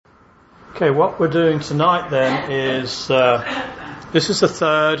Okay, what we're doing tonight then is, this is the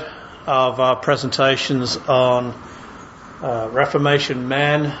third of our presentations on Reformation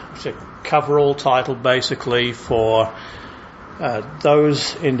men. It's a coverall title basically for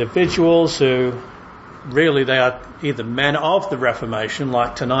those individuals who really they are either men of the Reformation,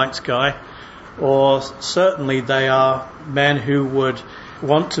 like tonight's guy, or certainly they are men who would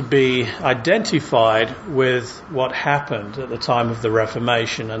want to be identified with what happened at the time of the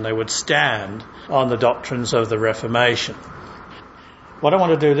Reformation, and they would stand on the doctrines of the Reformation. What I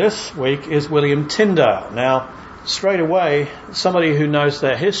want to do this week is William Tyndale. Now, straight away, somebody who knows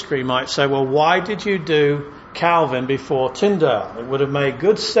their history might say, well, why did you do Calvin before Tyndale? It would have made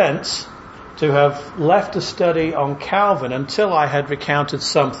good sense to have left a study on Calvin until I had recounted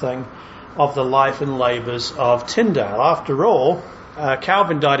something of the life and labours of Tyndale. After all,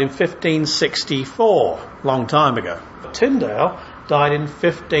 Calvin died in 1564, long time ago. Tyndale died in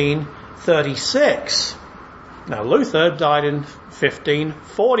 1536. Now, Luther died in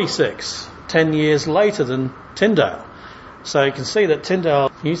 1546, 10 years later than Tyndale. So you can see that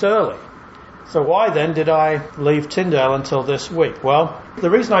Tyndale, he's early. So why then did I leave Tyndale until this week? Well, the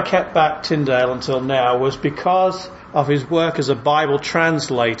reason I kept back Tyndale until now was because of his work as a Bible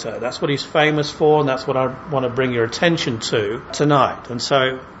translator. That's what he's famous for, and that's what I want to bring your attention to tonight. And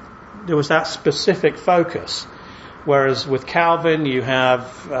so there was that specific focus. Whereas with Calvin, you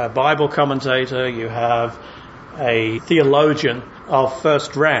have a Bible commentator, you have a theologian of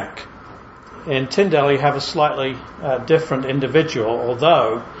first rank. In Tyndale, you have a slightly different individual,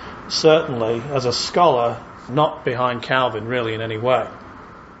 although certainly as a scholar, not behind Calvin really in any way.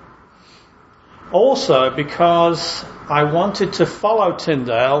 Also because I wanted to follow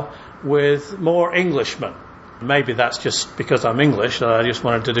Tyndale with more Englishmen. Maybe that's just because I'm English, I just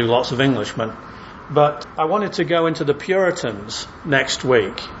wanted to do lots of Englishmen. But I wanted to go into the Puritans next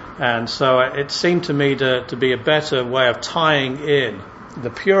week. And so it seemed to me to be a better way of tying in the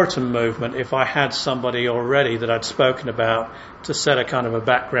Puritan movement if I had somebody already that I'd spoken about to set a kind of a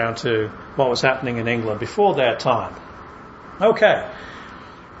background to what was happening in England before their time. Okay.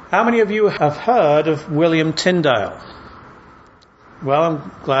 How many of you have heard of William Tyndale? Well,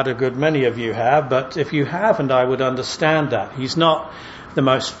 I'm glad a good many of you have, but if you haven't, I would understand that. He's not the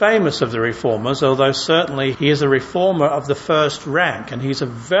most famous of the reformers, although certainly he is a reformer of the first rank, and he's a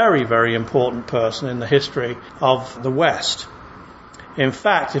very, very important person in the history of the West. In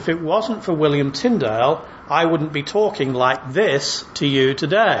fact, if it wasn't for William Tyndale, I wouldn't be talking like this to you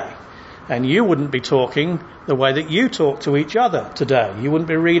today. And you wouldn't be talking the way that you talk to each other today. You wouldn't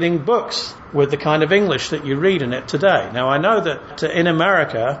be reading books with the kind of English that you read in it today. Now, I know that in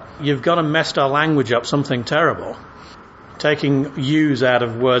America, you've got to mess our language up something terrible. Taking U's out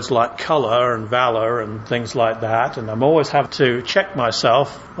of words like colour and valour and things like that. And I'm always have to check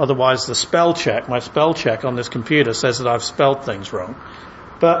myself. Otherwise, my spell check on this computer says that I've spelled things wrong.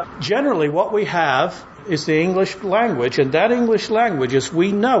 But generally what we have is the English language, and that English language as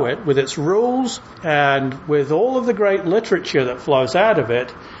we know it, with its rules and with all of the great literature that flows out of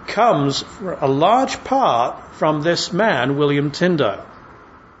it, comes for a large part from this man, William Tyndale.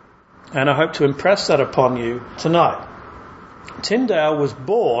 And I hope to impress that upon you tonight. Tyndale was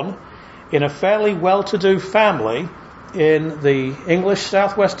born in a fairly well-to-do family in the English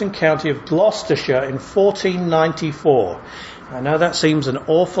southwestern county of Gloucestershire in 1494. I know that seems an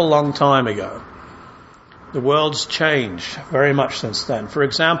awful long time ago. The world's changed very much since then. For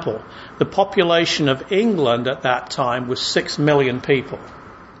example, the population of England at that time was 6 million people.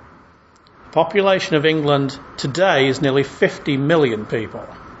 The population of England today is nearly 50 million people.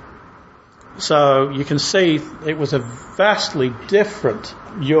 So you can see it was a vastly different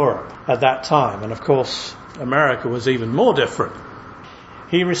Europe at that time. And of course, America was even more different.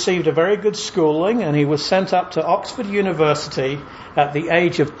 He received a very good schooling, and he was sent up to Oxford University at the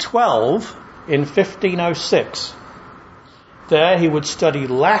age of 12 in 1506. There he would study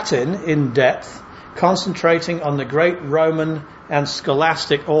Latin in depth, concentrating on the great Roman and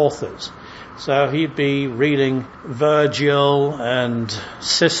scholastic authors. So he'd be reading Virgil and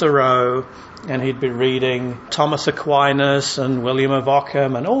Cicero, and he'd be reading Thomas Aquinas and William of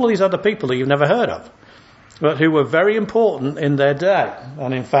Ockham and all these other people that you've never heard of, but who were very important in their day.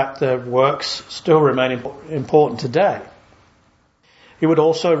 And in fact, their works still remain important today. He would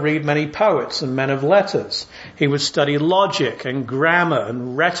also read many poets and men of letters. He would study logic and grammar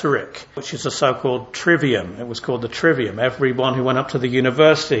and rhetoric, which is a so-called trivium. It was called the trivium. Everyone who went up to the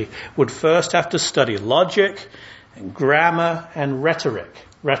university would first have to study logic and grammar and rhetoric.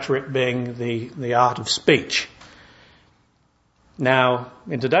 Rhetoric being the art of speech. Now,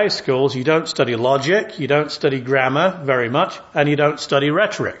 in today's schools, you don't study logic, you don't study grammar very much, and you don't study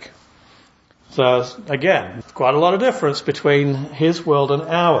rhetoric. So again, quite a lot of difference between his world and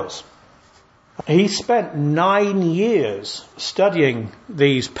ours. He spent 9 years studying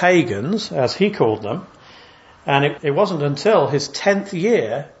these pagans, as he called them, and it wasn't until his 10th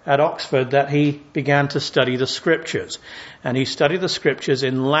year at Oxford that he began to study the scriptures. And he studied the scriptures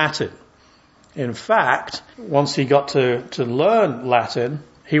in Latin. In fact, once he got to learn Latin,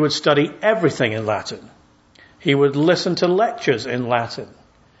 he would study everything in Latin. He would listen to lectures in Latin.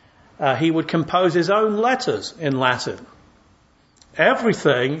 He would compose his own letters in Latin.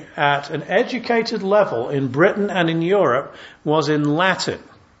 Everything at an educated level in Britain and in Europe was in Latin.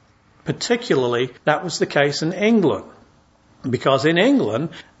 Particularly, that was the case in England. Because in England,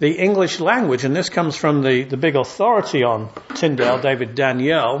 the English language, and this comes from the big authority on Tyndale, David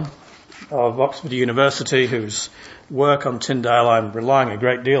Daniel of Oxford University, whose work on Tyndale I'm relying a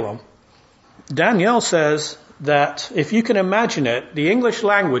great deal on. Daniel says that if you can imagine it, the English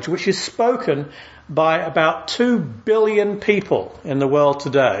language, which is spoken by about 2 billion people in the world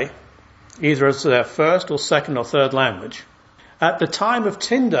today, either as their first or second or third language, at the time of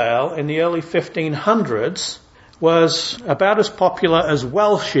Tyndale in the early 1500s was about as popular as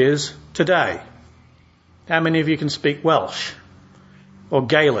Welsh is today. How many of you can speak Welsh or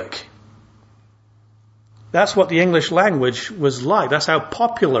Gaelic? That's what the English language was like. That's how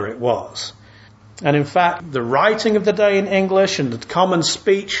popular it was. And in fact, the writing of the day in English and the common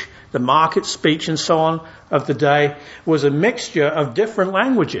speech, the market speech and so on of the day was a mixture of different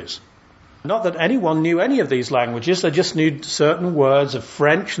languages. Not that anyone knew any of these languages, they just knew certain words of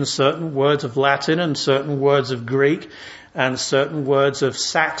French and certain words of Latin and certain words of Greek and certain words of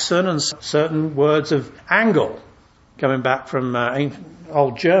Saxon and certain words of Anglo, coming back from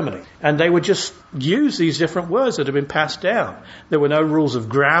old Germany. And they would just use these different words that had been passed down. There were no rules of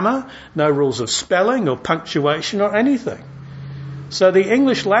grammar, no rules of spelling or punctuation or anything. So the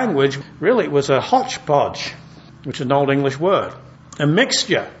English language really was a hodgepodge, which is an old English word, a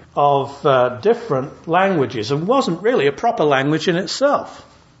mixture of different languages, and wasn't really a proper language in itself.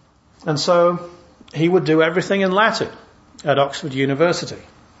 And so he would do everything in Latin at Oxford University.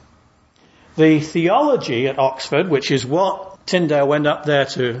 The theology at Oxford, which is what Tyndale went up there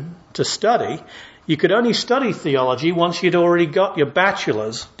to study, you could only study theology once you'd already got your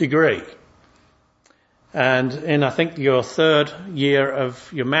bachelor's degree. And in, I think, your 3rd year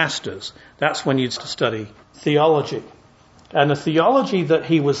of your master's, that's when you'd study theology. And the theology that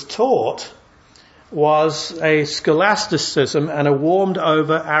he was taught was a scholasticism and a warmed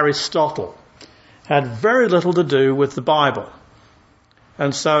over Aristotle. Had very little to do with the Bible.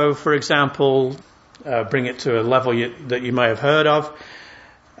 And so, for example, bring it to a level that you may have heard of.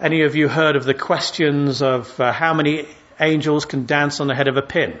 Any of you heard of the questions of how many angels can dance on the head of a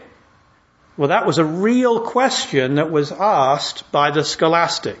pin? Well, that was a real question that was asked by the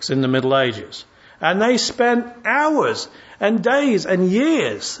scholastics in the Middle Ages. And they spent hours and days and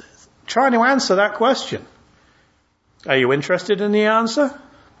years trying to answer that question. Are you interested in the answer?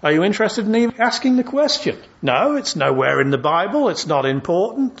 Are you interested in even asking the question? No, it's nowhere in the Bible. It's not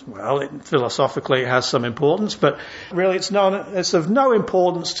important. Well, philosophically it has some importance, but really it's of no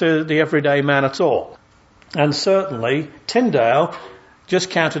importance to the everyday man at all. And certainly Tyndale just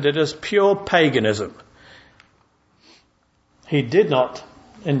counted it as pure paganism. He did not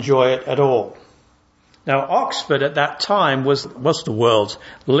enjoy it at all. Now, Oxford at that time was the world's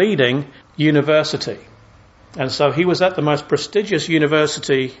leading university. And so he was at the most prestigious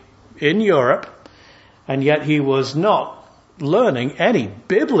university in Europe, and yet he was not learning any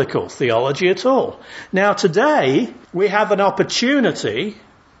biblical theology at all. Now, today, we have an opportunity,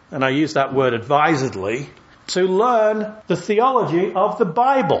 and I use that word advisedly, to learn the theology of the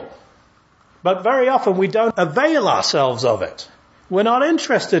Bible. But very often we don't avail ourselves of it. We're not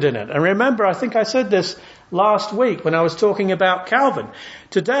interested in it. And remember, I think I said this last week when I was talking about Calvin.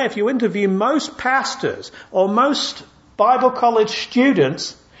 Today, if you interview most pastors or most Bible college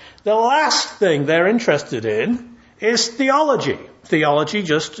students, the last thing they're interested in is theology. Theology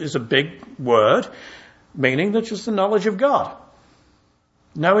just is a big word, meaning that just the knowledge of God.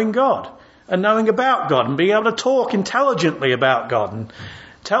 Knowing God and knowing about God and being able to talk intelligently about God and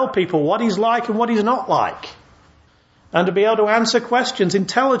tell people what He's like and what He's not like. And to be able to answer questions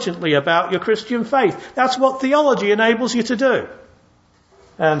intelligently about your Christian faith. That's what theology enables you to do.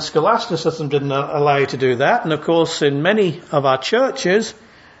 And scholasticism didn't allow you to do that. And of course, in many of our churches,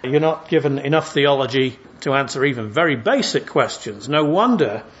 you're not given enough theology to answer even very basic questions. No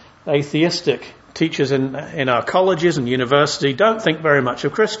wonder atheistic teachers in our colleges and university don't think very much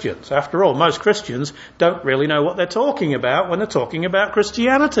of Christians. After all, most Christians don't really know what they're talking about when they're talking about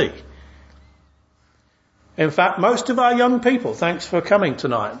Christianity. In fact, most of our young people, thanks for coming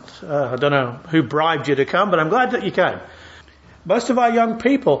tonight. I don't know who bribed you to come, but I'm glad that you came. Most of our young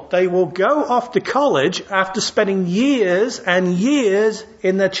people, they will go off to college after spending years and years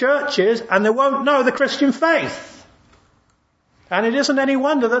in their churches, and they won't know the Christian faith. And it isn't any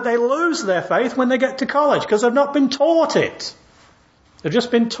wonder that they lose their faith when they get to college, because they've not been taught it. They've just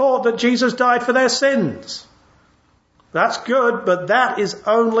been taught that Jesus died for their sins. That's good, but that is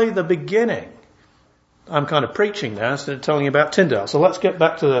only the beginning. I'm kind of preaching now instead of telling you about Tyndale. So let's get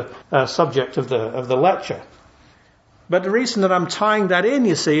back to the subject of the lecture. But the reason that I'm tying that in,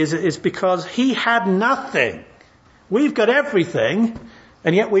 you see, is because he had nothing. We've got everything,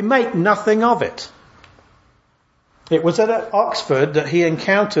 and yet we make nothing of it. It was at Oxford that he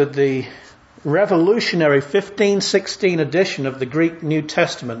encountered the revolutionary 1516 edition of the Greek New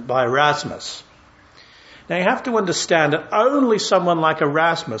Testament by Erasmus. Now you have to understand that only someone like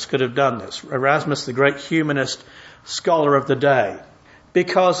Erasmus could have done this. Erasmus, the great humanist scholar of the day.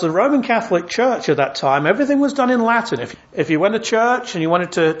 Because the Roman Catholic Church at that time, everything was done in Latin. If you went to church and you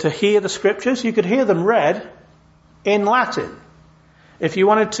wanted to hear the scriptures, you could hear them read in Latin. If you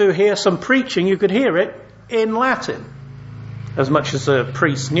wanted to hear some preaching, you could hear it in Latin. As much as the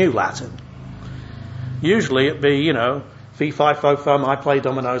priests knew Latin. Usually it'd be, fee, fi, fo, fum, I play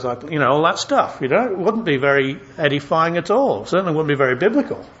dominoes, all that stuff, It wouldn't be very edifying at all. It certainly wouldn't be very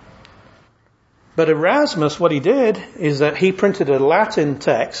biblical. But Erasmus, what he did is that he printed a Latin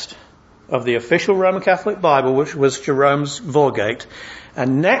text of the official Roman Catholic Bible, which was Jerome's Vulgate,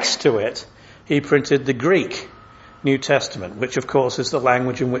 and next to it, he printed the Greek New Testament, which of course is the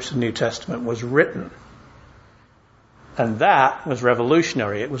language in which the New Testament was written. And that was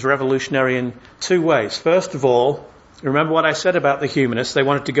revolutionary. It was revolutionary in two ways. First of all, remember what I said about the humanists? They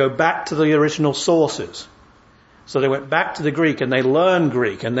wanted to go back to the original sources. So they went back to the Greek and they learned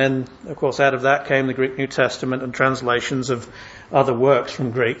Greek. And then, of course, out of that came the Greek New Testament and translations of other works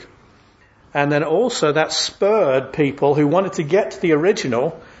from Greek. And then also that spurred people who wanted to get to the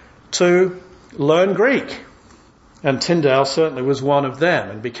original to learn Greek. And Tyndale certainly was one of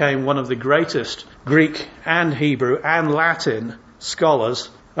them and became one of the greatest Greek and Hebrew and Latin scholars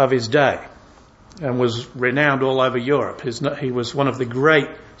of his day and was renowned all over Europe. He was one of the great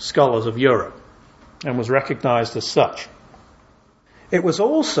scholars of Europe and was recognized as such. It was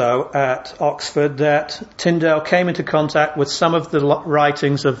also at Oxford that Tyndale came into contact with some of the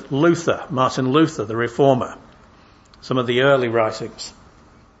writings of Luther, Martin Luther, the Reformer, some of the early writings.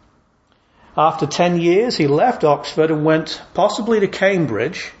 After 10 years, he left Oxford and went possibly to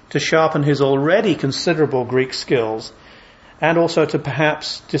Cambridge to sharpen his already considerable Greek skills and also to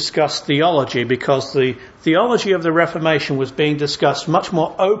perhaps discuss theology, because the theology of the Reformation was being discussed much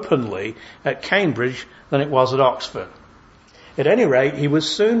more openly at Cambridge than it was at Oxford. At any rate, he was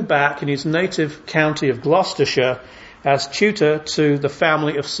soon back in his native county of Gloucestershire as tutor to the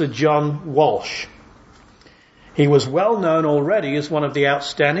family of Sir John Walsh. He was well known already as one of the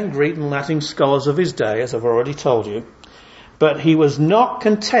outstanding Greek and Latin scholars of his day, as I've already told you. But he was not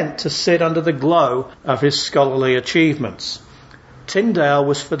content to sit under the glow of his scholarly achievements. Tyndale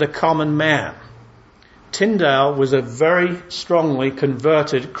was for the common man. Tyndale was a very strongly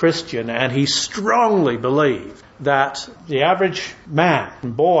converted Christian, and he strongly believed that the average man,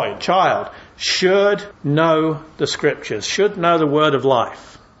 boy, child, should know the scriptures, should know the word of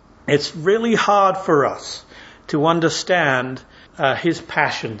life. It's really hard for us to understand his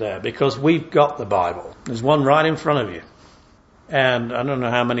passion there, because we've got the Bible. There's one right in front of you. And I don't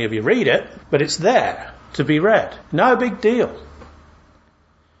know how many of you read it, but it's there to be read. No big deal.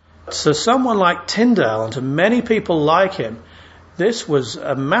 So someone like Tyndale, and to many people like him, this was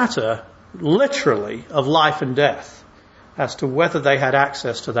a matter, literally, of life and death, as to whether they had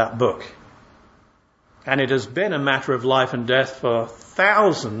access to that book. And it has been a matter of life and death for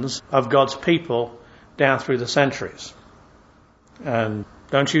thousands of God's people down through the centuries. And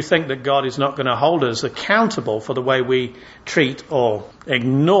don't you think that God is not going to hold us accountable for the way we treat or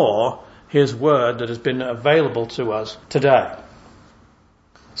ignore his word that has been available to us today?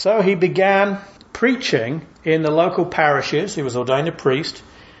 So he began preaching in the local parishes. He was ordained a priest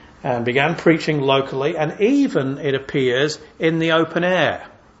and began preaching locally, and even, it appears, in the open air,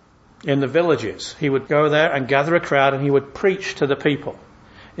 in the villages. He would go there and gather a crowd and he would preach to the people.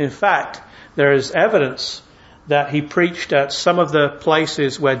 In fact, there is evidence that he preached at some of the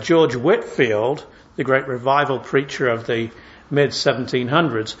places where George Whitefield, the great revival preacher of the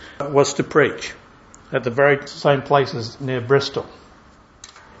mid-1700s, was to preach, at the very same places near Bristol.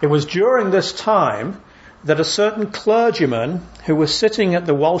 It was during this time that a certain clergyman who was sitting at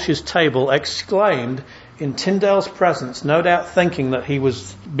the Walsh's table exclaimed in Tyndale's presence, no doubt thinking that he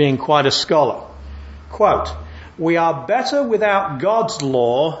was being quite a scholar, quote, "We are better without God's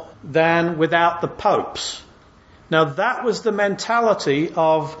law than without the Pope's." Now that was the mentality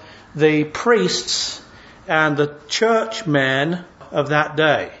of the priests and the churchmen of that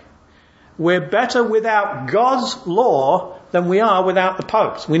day. We're better without God's law than we are without the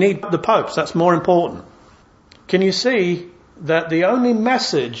Pope's. We need the Pope's. That's more important. Can you see that the only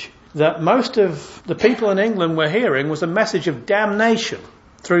message that most of the people in England were hearing was a message of damnation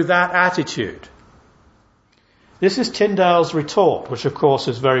through that attitude? This is Tyndale's retort, which of course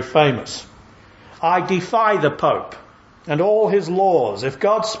is very famous. "I defy the Pope and all his laws. If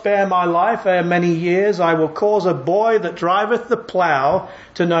God spare my life ere many years, I will cause a boy that driveth the plough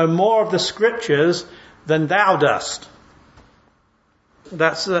to know more of the Scriptures than thou dost."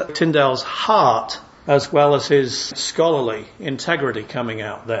 That's Tyndale's heart as well as his scholarly integrity coming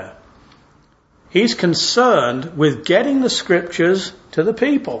out there. He's concerned with getting the Scriptures to the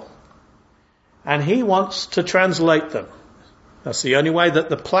people, and he wants to translate them. That's the only way that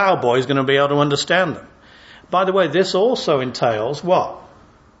the ploughboy is going to be able to understand them. By the way, this also entails what?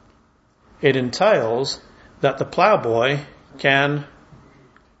 It entails that the ploughboy can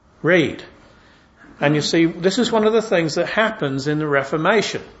read. And you see, this is one of the things that happens in the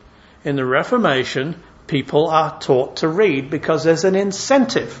Reformation. In the Reformation, people are taught to read because there's an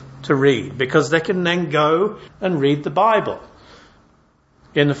incentive to read, because they can then go and read the Bible.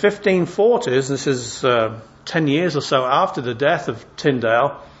 In the 1540s, this is 10 years or so after the death of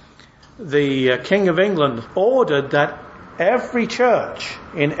Tyndale, the King of England ordered that every church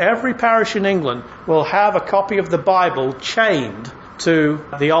in every parish in England will have a copy of the Bible chained to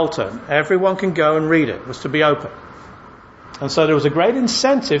the altar. Everyone can go and read it. It was to be open. And so there was a great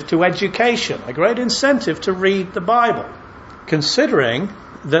incentive to education, a great incentive to read the Bible, considering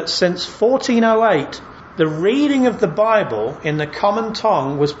that since 1408, the reading of the Bible in the common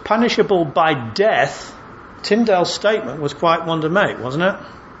tongue was punishable by death. Tyndale's statement was quite one to make, wasn't it?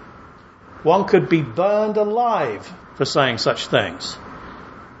 One could be burned alive for saying such things.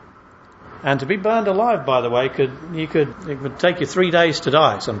 And to be burned alive, by the way, it would take you 3 days to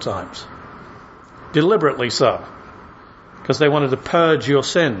die sometimes. Deliberately so. Because they wanted to purge your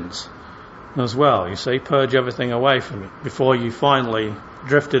sins as well, you see, purge everything away from you before you finally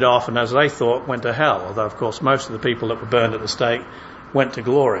drifted off and, as they thought, went to hell. Although, of course, most of the people that were burned at the stake went to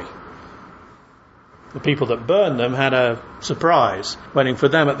glory. The people that burned them had a surprise waiting for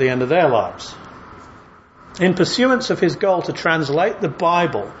them at the end of their lives. In pursuance of his goal to translate the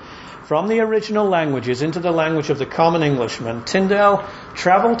Bible from the original languages into the language of the common Englishman, Tyndale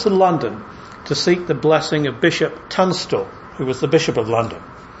travelled to London to seek the blessing of Bishop Tunstall, who was the Bishop of London.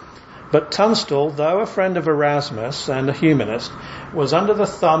 But Tunstall, though a friend of Erasmus and a humanist, was under the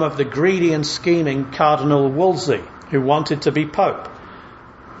thumb of the greedy and scheming Cardinal Wolsey, who wanted to be Pope.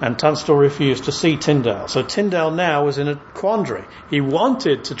 And Tunstall refused to see Tyndale. So Tyndale now was in a quandary. He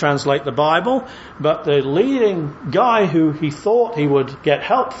wanted to translate the Bible, but the leading guy who he thought he would get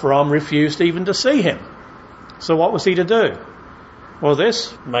help from refused even to see him. So what was he to do? Well,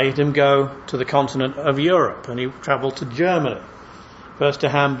 this made him go to the continent of Europe, and he travelled to Germany. First to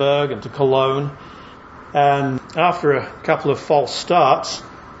Hamburg and to Cologne. And after a couple of false starts,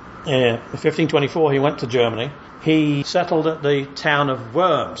 in 1524 he went to Germany. He settled at the town of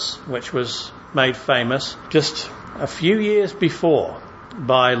Worms, which was made famous just a few years before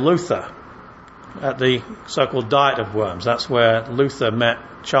by Luther at the so-called Diet of Worms. That's where Luther met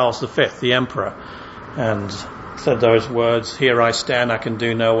Charles V, the emperor, and said those words, "Here I stand, I can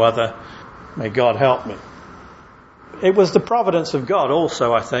do no other. May God help me." It was the providence of God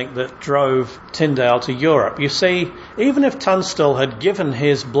also, I think, that drove Tyndale to Europe. You see, even if Tunstall had given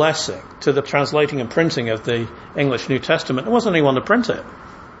his blessing to the translating and printing of the English New Testament, there wasn't anyone to print it.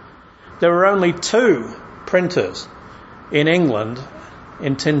 There were only 2 printers in England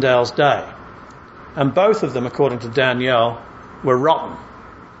in Tyndale's day. And both of them, according to Danielle, were rotten.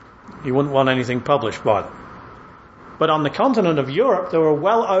 You wouldn't want anything published by them. But on the continent of Europe, there were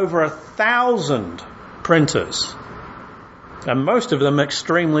well over 1,000 printers. And most of them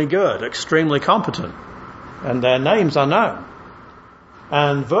extremely good, extremely competent. And their names are known.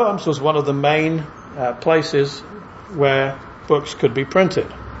 And Worms was one of the main places where books could be printed.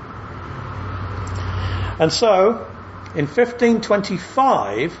 And so, in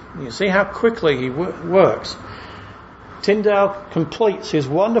 1525, you see how quickly he works, Tyndale completes his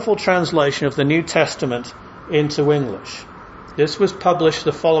wonderful translation of the New Testament into English. This was published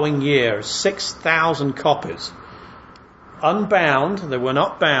the following year, 6,000 copies. Unbound, they were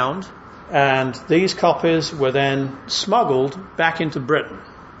not bound, and these copies were then smuggled back into Britain,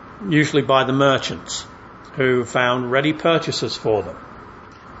 usually by the merchants, who found ready purchasers for them.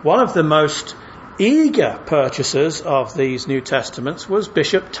 One of the most eager purchasers of these New Testaments was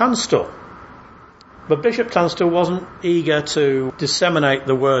Bishop Tunstall. But Bishop Tunstall wasn't eager to disseminate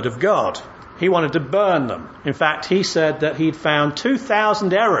the Word of God. He wanted to burn them. In fact, he said that he'd found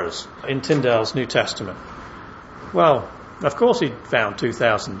 2,000 errors in Tyndale's New Testament. Well, of course he'd found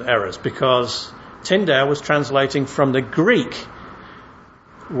 2,000 errors, because Tyndale was translating from the Greek,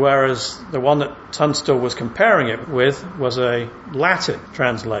 whereas the one that Tunstall was comparing it with was a Latin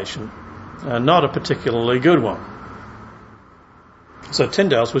translation, not a particularly good one. So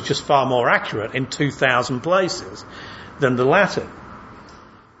Tyndale's was just far more accurate in 2,000 places than the Latin.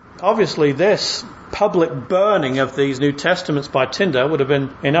 Obviously, this public burning of these New Testaments by Tyndale would have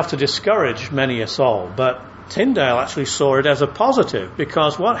been enough to discourage many a soul, but Tyndale actually saw it as a positive,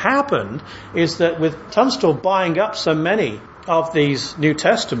 because what happened is that with Tunstall buying up so many of these New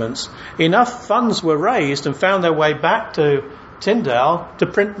Testaments, enough funds were raised and found their way back to Tyndale to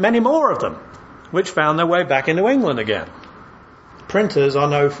print many more of them, which found their way back into England again. Printers are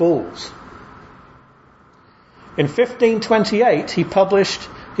no fools. In 1528, he published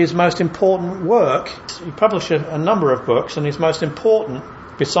his most important work. He published a number of books, and his most important,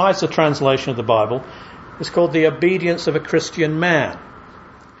 besides the translation of the Bible, is called The Obedience of a Christian Man.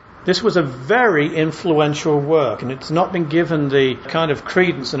 This was a very influential work, and it's not been given the kind of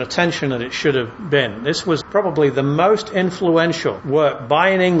credence and attention that it should have been. This was probably the most influential work by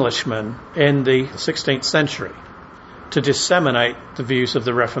an Englishman in the 16th century to disseminate the views of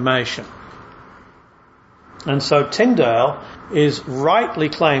the Reformation. And so Tyndale is rightly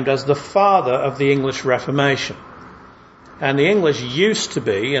claimed as the father of the English Reformation. And the English used to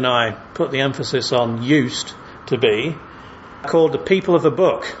be, and I put the emphasis on used to be, called the people of the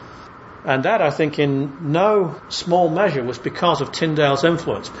book. And that, I think, in no small measure was because of Tyndale's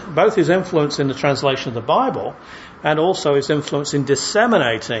influence. Both his influence in the translation of the Bible and also his influence in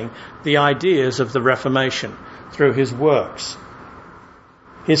disseminating the ideas of the Reformation through his works.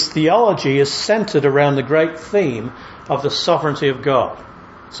 His theology is centered around the great theme of the sovereignty of God.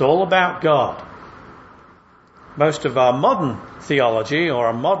 It's all about God. Most of our modern theology or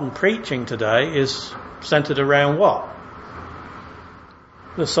our modern preaching today is centered around what?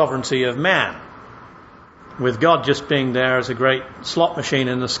 The sovereignty of man, with God just being there as a great slot machine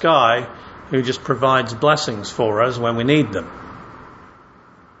in the sky who just provides blessings for us when we need them.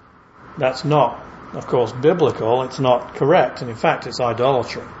 That's not, of course, biblical. It's not correct, and in fact it's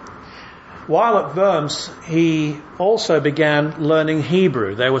idolatry. While at Worms, he also began learning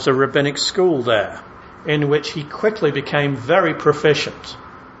Hebrew. There was a rabbinic school there in which he quickly became very proficient.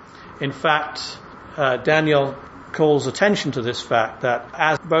 In fact, Daniel calls attention to this fact that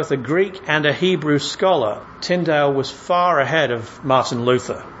as both a Greek and a Hebrew scholar, Tyndale was far ahead of Martin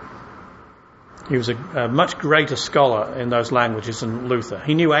Luther. He was a much greater scholar in those languages than Luther.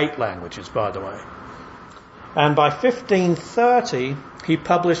 He knew 8 languages, by the way. And by 1530, he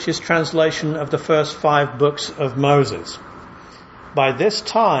published his translation of the first 5 books of Moses. By this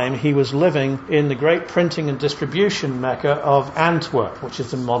time, he was living in the great printing and distribution mecca of Antwerp, which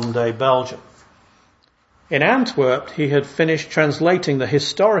is in modern-day Belgium. In Antwerp, he had finished translating the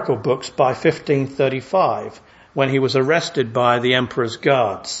historical books by 1535, when he was arrested by the emperor's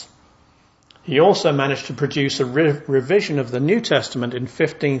guards. He also managed to produce a revision of the New Testament in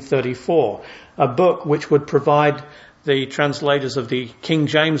 1534, a book which would provide the translators of the King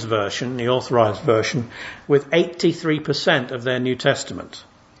James Version, the Authorized Version, with 83% of their New Testament.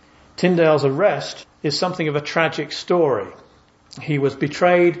 Tyndale's arrest is something of a tragic story. He was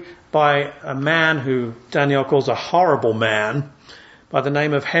betrayed by a man who Daniel calls a horrible man by the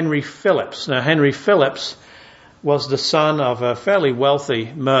name of Henry Phillips. Now, Henry Phillips was the son of a fairly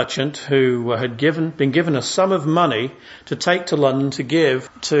wealthy merchant who had been given a sum of money to take to London to give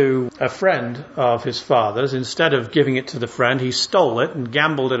to a friend of his father's. Instead of giving it to the friend, he stole it and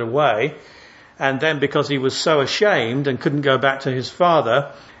gambled it away. And then, because he was so ashamed and couldn't go back to his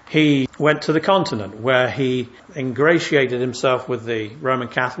father, he went to the continent, where he ingratiated himself with the Roman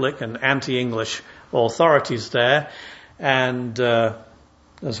Catholic and anti-English authorities there, and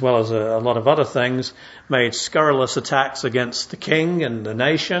as well as a lot of other things, made scurrilous attacks against the king and the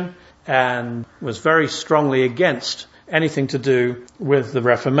nation, and was very strongly against anything to do with the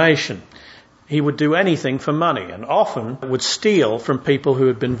Reformation. He would do anything for money, and often would steal from people who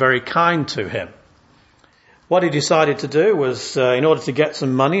had been very kind to him. What he decided to do was, in order to get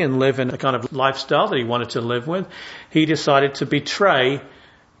some money and live in the kind of lifestyle that he wanted to live with, he decided to betray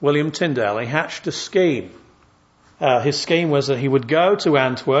William Tyndale. He hatched a scheme. His scheme was that he would go to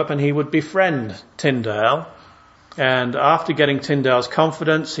Antwerp and he would befriend Tyndale. And after getting Tyndale's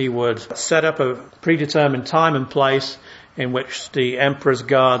confidence, he would set up a predetermined time and place in which the Emperor's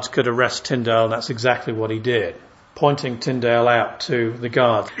guards could arrest Tyndale, and that's exactly what he did, pointing Tyndale out to the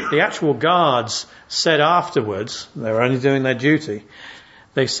guards. The actual guards said afterwards, they were only doing their duty,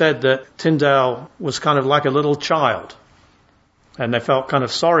 they said that Tyndale was kind of like a little child. And they felt kind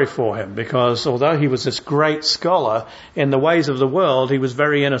of sorry for him because although he was this great scholar, in the ways of the world, he was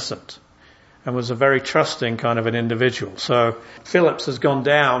very innocent and was a very trusting kind of an individual. So Phillips has gone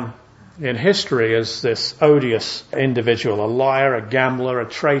down in history as this odious individual, a liar, a gambler, a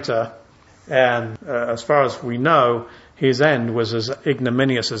traitor. And as far as we know, his end was as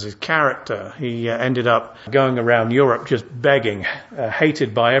ignominious as his character. He ended up going around Europe just begging,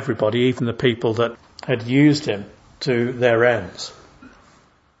 hated by everybody, even the people that had used him to their ends.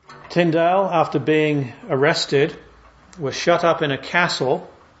 Tyndale, after being arrested, was shut up in a castle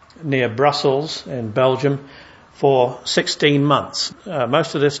near Brussels in Belgium for 16 months.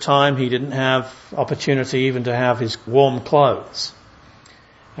 Most of this time he didn't have opportunity even to have his warm clothes.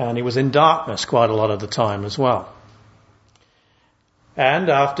 And he was in darkness quite a lot of the time as well. And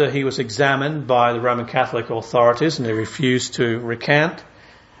after he was examined by the Roman Catholic authorities and he refused to recant,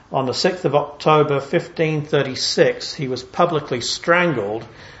 on the 6th of October 1536, he was publicly strangled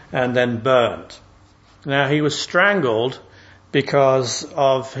and then burned. Now, he was strangled because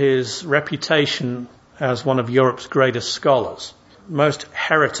of his reputation as one of Europe's greatest scholars. Most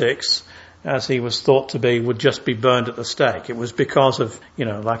heretics, as he was thought to be, would just be burned at the stake. It was because of,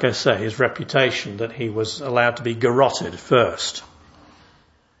 like I say, his reputation that he was allowed to be garroted first.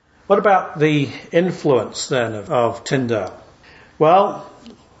 What about the influence then of Tyndale? Well,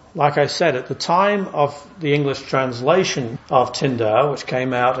 like I said, at the time of the English translation of Tyndale, which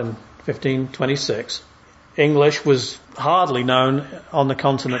came out in 1526, English was hardly known on the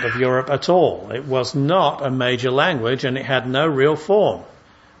continent of Europe at all. It was not a major language and it had no real form.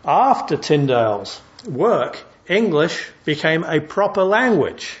 After Tyndale's work, English became a proper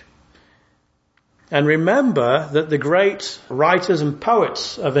language. And remember that the great writers and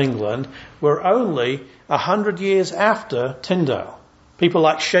poets of England were only 100 years after Tyndale. People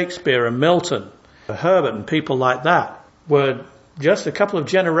like Shakespeare and Milton, Herbert and people like that were just a couple of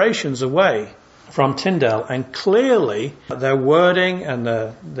generations away from Tyndale, and clearly their wording and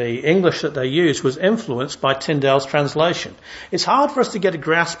the English that they used was influenced by Tyndale's translation. It's hard for us to get a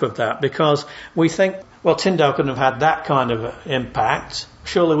grasp of that because we think, well, Tyndale couldn't have had that kind of impact.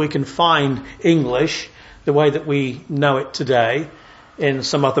 Surely we can find English the way that we know it today in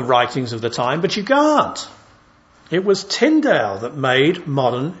some other writings of the time, but you can't. It was Tyndale that made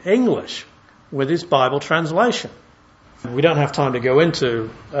modern English with his Bible translation. We don't have time to go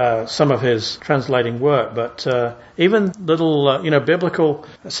into some of his translating work, but even little, biblical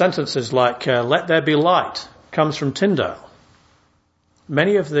sentences like "Let there be light" comes from Tyndale.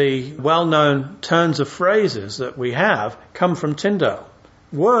 Many of the well-known turns of phrases that we have come from Tyndale.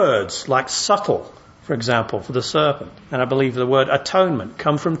 Words like "subtle," for example, for the serpent, and I believe the word "atonement"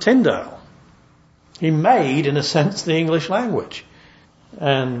 come from Tyndale. He made, in a sense, the English language.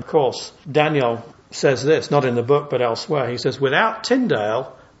 And, of course, Daniel says this, not in the book but elsewhere. He says, without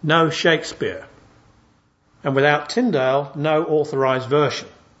Tyndale, no Shakespeare. And without Tyndale, no authorized version.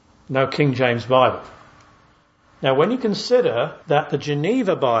 No King James Bible. Now, when you consider that the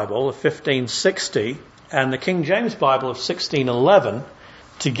Geneva Bible of 1560 and the King James Bible of 1611,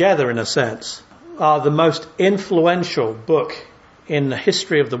 together in a sense, are the most influential book in the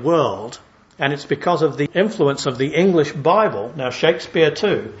history of the world, and it's because of the influence of the English Bible, now Shakespeare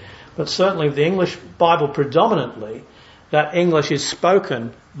too, but certainly the English Bible predominantly, that English is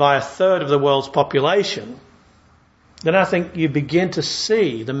spoken by a third of the world's population, then I think you begin to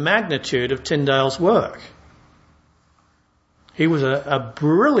see the magnitude of Tyndale's work. He was a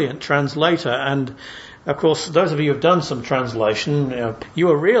brilliant translator, and of course, those of you who have done some translation, you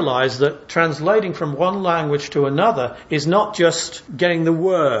will realize that translating from one language to another is not just getting the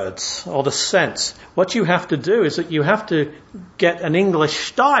words or the sense. What you have to do is that you have to get an English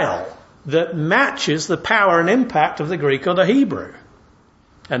style that matches the power and impact of the Greek or the Hebrew.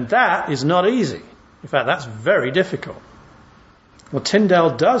 And that is not easy. In fact, that's very difficult. Well,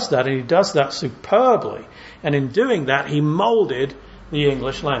 Tyndale does that, and he does that superbly. And in doing that, he molded the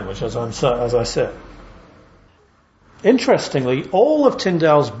English language, as I said. Interestingly, all of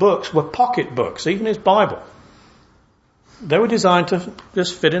Tyndale's books were pocket books, even his Bible. They were designed to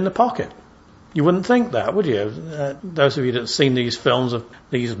just fit in the pocket. You wouldn't think that, would you? Those of you that have seen these films of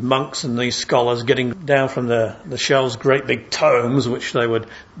these monks and these scholars getting down from the shelves great big tomes, which they would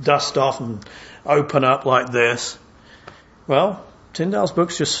dust off and open up like this. Well, Tyndale's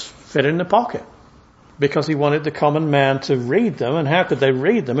books just fit in the pocket. because he wanted the common man to read them. And how could they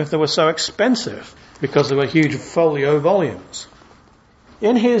read them if they were so expensive? Because they were huge folio volumes.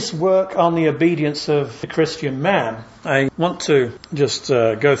 In his work on the obedience of the Christian man, I want to just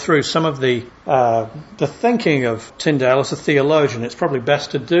go through some of the thinking of Tyndale as a theologian. It's probably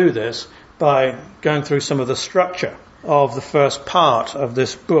best to do this by going through some of the structure of the first part of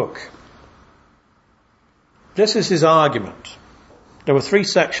this book. This is his argument. There were 3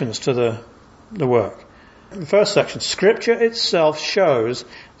 sections to the work. The first section, Scripture itself shows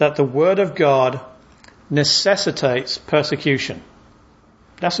that the Word of God necessitates persecution.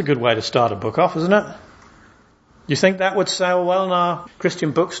 That's a good way to start a book off, isn't it? Do you think that would sell well in our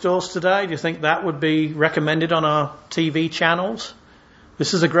Christian bookstores today? Do you think that would be recommended on our TV channels?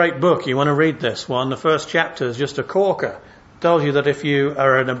 This is a great book. You want to read this one. The first chapter is just a corker. It tells you that if you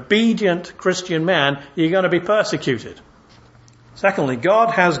are an obedient Christian man, you're going to be persecuted. Secondly,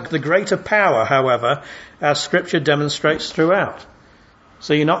 God has the greater power, however, as Scripture demonstrates throughout.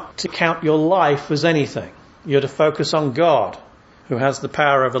 So you're not to count your life as anything. You're to focus on God, who has the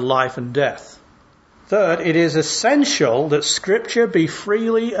power over life and death. Third, it is essential that Scripture be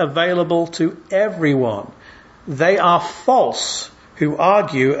freely available to everyone. They are false who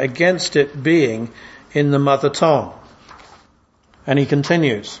argue against it being in the mother tongue. And he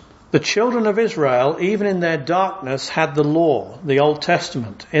continues, the children of Israel, even in their darkness, had the law, the Old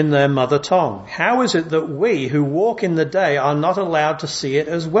Testament, in their mother tongue. How is it that we who walk in the day are not allowed to see it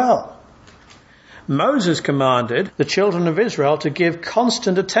as well? Moses commanded the children of Israel to give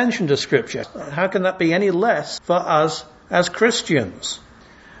constant attention to Scripture. How can that be any less for us as Christians?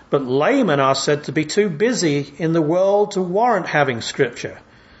 But laymen are said to be too busy in the world to warrant having Scripture.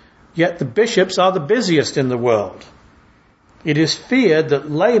 Yet the bishops are the busiest in the world. It is feared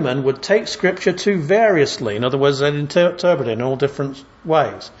that laymen would take Scripture too variously. In other words, they'd interpret it in all different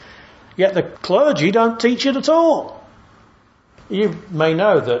ways. Yet the clergy don't teach it at all. You may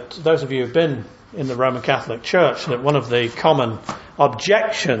know that, those of you who've been in the Roman Catholic Church, that one of the common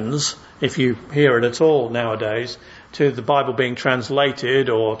objections, if you hear it at all nowadays, to the Bible being translated,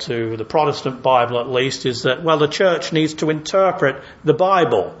 or to the Protestant Bible at least, is that, well, the church needs to interpret the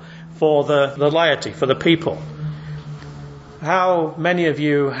Bible for the laity, for the people. How many of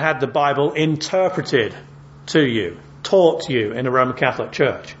you had the Bible interpreted to you, taught you in a Roman Catholic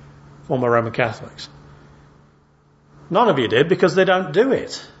church, former Roman Catholics? None of you did, because they don't do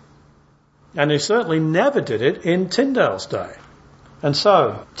it. And they certainly never did it in Tyndale's day. And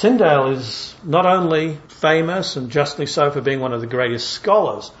so, Tyndale is not only famous, and justly so, for being one of the greatest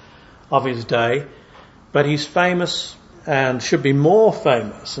scholars of his day, but he's famous and should be more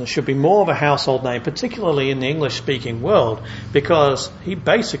famous and should be more of a household name, particularly in the English-speaking world, because he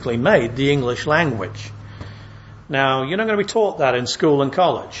basically made the English language. Now, you're not going to be taught that in school and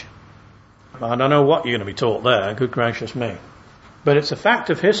college. I don't know what you're going to be taught there, good gracious me. But it's a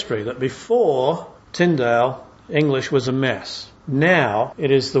fact of history that before Tyndale, English was a mess. Now it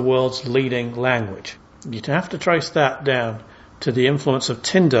is the world's leading language. You'd have to trace that down to the influence of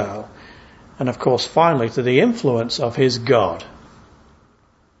Tyndale, and of course finally to the influence of his God.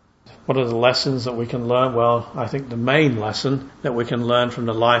 What are the lessons that we can learn? Well, I think the main lesson that we can learn from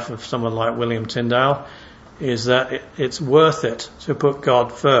the life of someone like William Tyndale is that it's worth it to put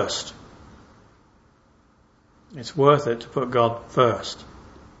God first. It's worth it to put God first.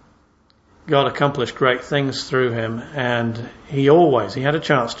 God accomplished great things through him, and he had a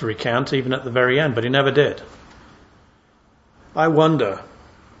chance to recant even at the very end, but he never did. I wonder,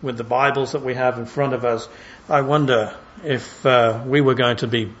 with the Bibles that we have in front of us, I wonder if we were going to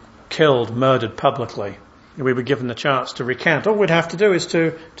be killed, murdered publicly, and we were given the chance to recant. All we'd have to do is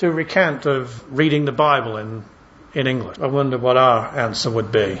to recant of reading the Bible in English. I wonder what our answer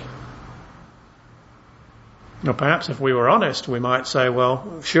would be. Or perhaps if we were honest, we might say,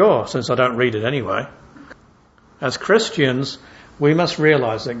 well, sure, since I don't read it anyway. As Christians, we must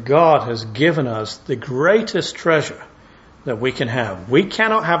realize that God has given us the greatest treasure that we can have. We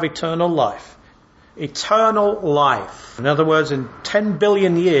cannot have eternal life. Eternal life. In other words, in 10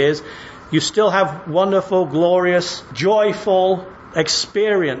 billion years, you still have wonderful, glorious, joyful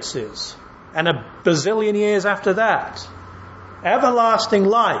experiences. And a bazillion years after that, everlasting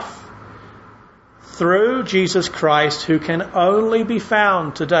life. Through Jesus Christ, who can only be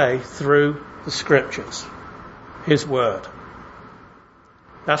found today through the Scriptures, his Word.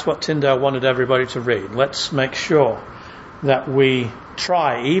 That's what Tyndale wanted everybody to read. Let's make sure that we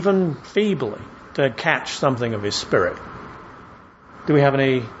try, even feebly, to catch something of his Spirit. Do we have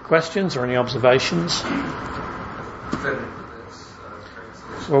any questions or any observations?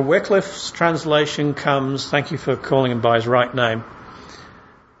 Well, Wycliffe's translation comes, thank you for calling him by his right name,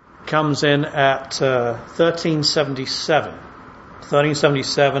 comes in at 1377.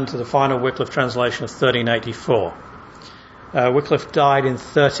 1377 to the final Wycliffe translation of 1384. Wycliffe died in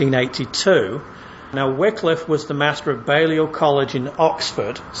 1382. Now, Wycliffe was the master of Balliol College in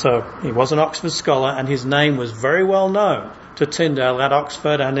Oxford, so he was an Oxford scholar, and his name was very well known to Tyndale at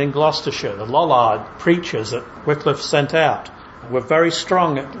Oxford and in Gloucestershire. The Lollard preachers that Wycliffe sent out were very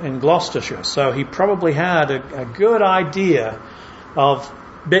strong in Gloucestershire, so he probably had a good idea of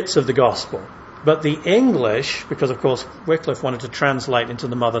bits of the gospel. But the English, because of course Wycliffe wanted to translate into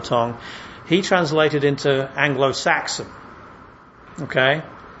the mother tongue, he translated into Anglo-Saxon. Okay?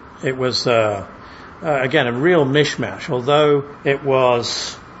 It was, again, a real mishmash, although it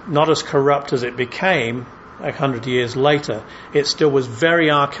was not as corrupt as it became 100 years later. It still was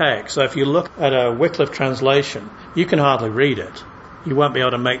very archaic. So if you look at a Wycliffe translation, you can hardly read it. You won't be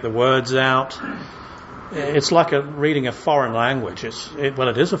able to make the words out. It's like reading a foreign language. It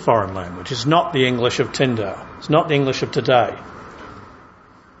is a foreign language. It's not the English of Tyndale. It's not the English of today.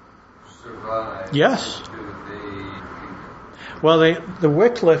 Survive. Yes. Well, the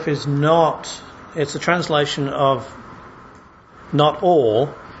Wycliffe is not. It's a translation of not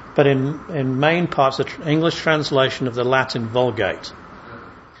all, but in main parts, the English translation of the Latin Vulgate.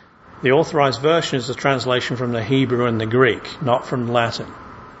 The authorized version is a translation from the Hebrew and the Greek, not from Latin.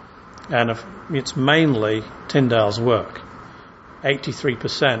 And it's mainly Tyndale's work.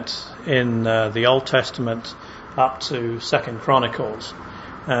 83% in the Old Testament up to 2 Chronicles,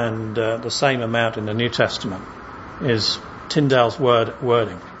 and the same amount in the New Testament is Tyndale's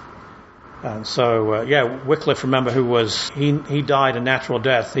wording. And so, Wycliffe, remember, he died a natural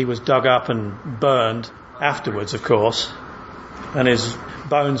death. He was dug up and burned afterwards, of course, and his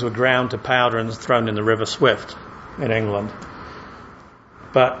bones were ground to powder and thrown in the River Swift in England.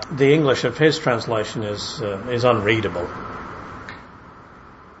 But the English of his translation is unreadable.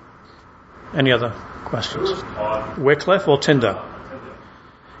 Any other questions? Wycliffe or Tyndale?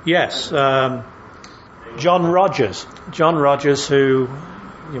 Yes. John Rogers. John Rogers, who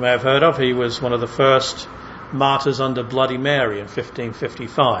you may have heard of, he was one of the first martyrs under Bloody Mary in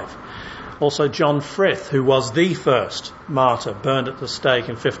 1555. Also John Frith, who was the first martyr, burned at the stake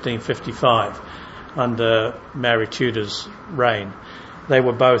in 1555 under Mary Tudor's reign. They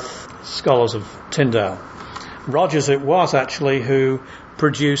were both scholars of Tyndale. Rogers it was actually who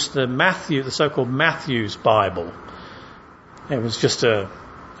produced the so-called Matthew's Bible. It was just a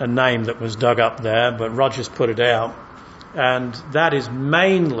name that was dug up there, but Rogers put it out. And that is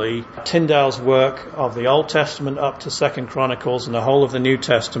mainly Tyndale's work of the Old Testament up to 2 Chronicles and the whole of the New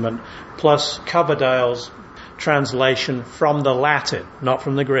Testament, plus Coverdale's translation from the Latin, not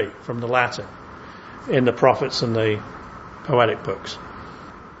from the Greek, from the Latin, in the prophets and the poetic books.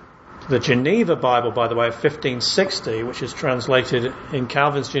 The Geneva Bible, by the way, of 1560, which is translated in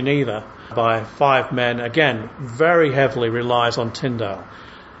Calvin's Geneva by 5 men, again, very heavily relies on Tyndale.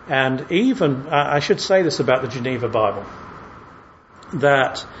 And even, I should say this about the Geneva Bible,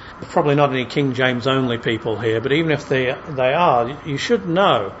 that probably not any King James only people here, but even if they are, you should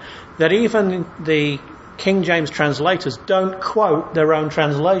know that even the King James translators don't quote their own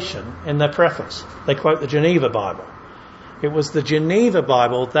translation in their preface. They quote the Geneva Bible. It was the Geneva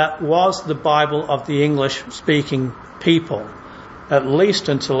Bible that was the Bible of the English-speaking people, at least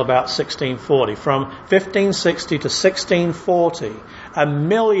until about 1640. From 1560 to 1640, 1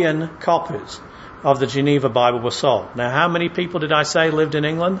 million copies of the Geneva Bible were sold. Now, how many people did I say lived in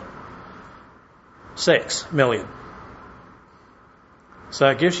England? 6 million. So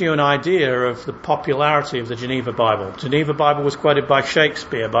it gives you an idea of the popularity of the Geneva Bible. Geneva Bible was quoted by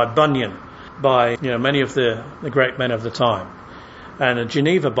Shakespeare, by Bunyan, by many of the great men of the time. And the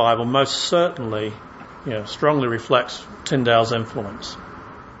Geneva Bible most certainly strongly reflects Tyndale's influence.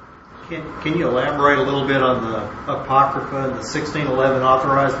 Can you elaborate a little bit on the Apocrypha and the 1611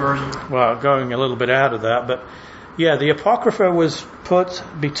 authorized version? Well, going a little bit out of that, but the Apocrypha was put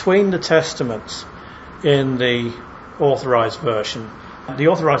between the Testaments in the authorized version. The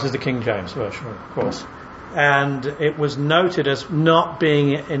authorized is the King James version, of course. And it was noted as not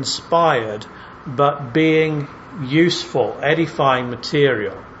being inspired, but being useful, edifying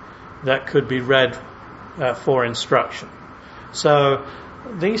material that could be read for instruction. So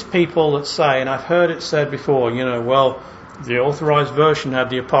these people that say, and I've heard it said before, the authorized version had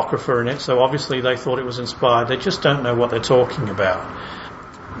the Apocrypha in it, so obviously they thought it was inspired. They just don't know what they're talking about.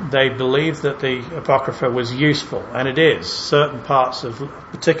 They believe that the Apocrypha was useful, and it is. Certain parts of,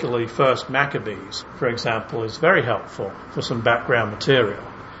 particularly First Maccabees, for example, is very helpful for some background material.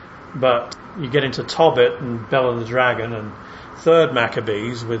 But you get into Tobit and Bel the Dragon and Third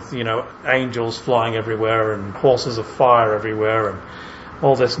Maccabees with, angels flying everywhere and horses of fire everywhere and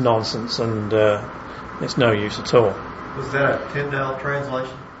all this nonsense, and it's no use at all. Was that a Tyndale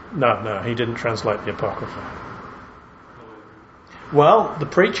translation? No, he didn't translate the Apocrypha. Well, the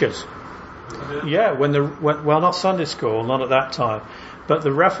preachers. Yeah, well, not Sunday school, not at that time. But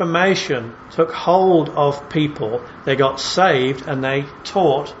the Reformation took hold of people. They got saved and they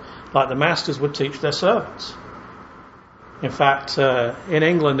taught like the masters would teach their servants. In fact, in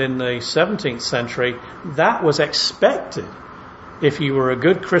England in the 17th century, that was expected. If you were a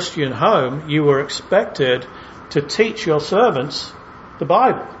good Christian home, you were expected to teach your servants the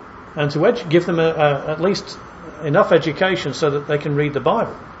Bible and to give them at least enough education so that they can read the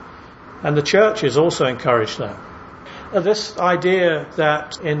Bible. And the churches also encouraged that. This idea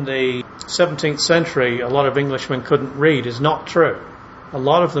that in the 17th century a lot of Englishmen couldn't read is not true. A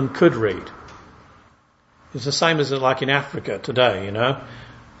lot of them could read. It's the same as like in Africa today, you know.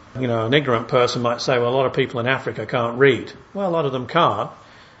 An ignorant person might say, well, a lot of people in Africa can't read. Well, a lot of them can't,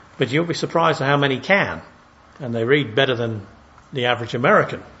 but you'll be surprised at how many can. And they read better than the average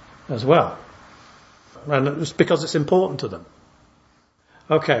American as well. And it's because it's important to them.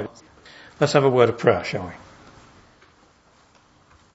 Okay, let's have a word of prayer, shall we?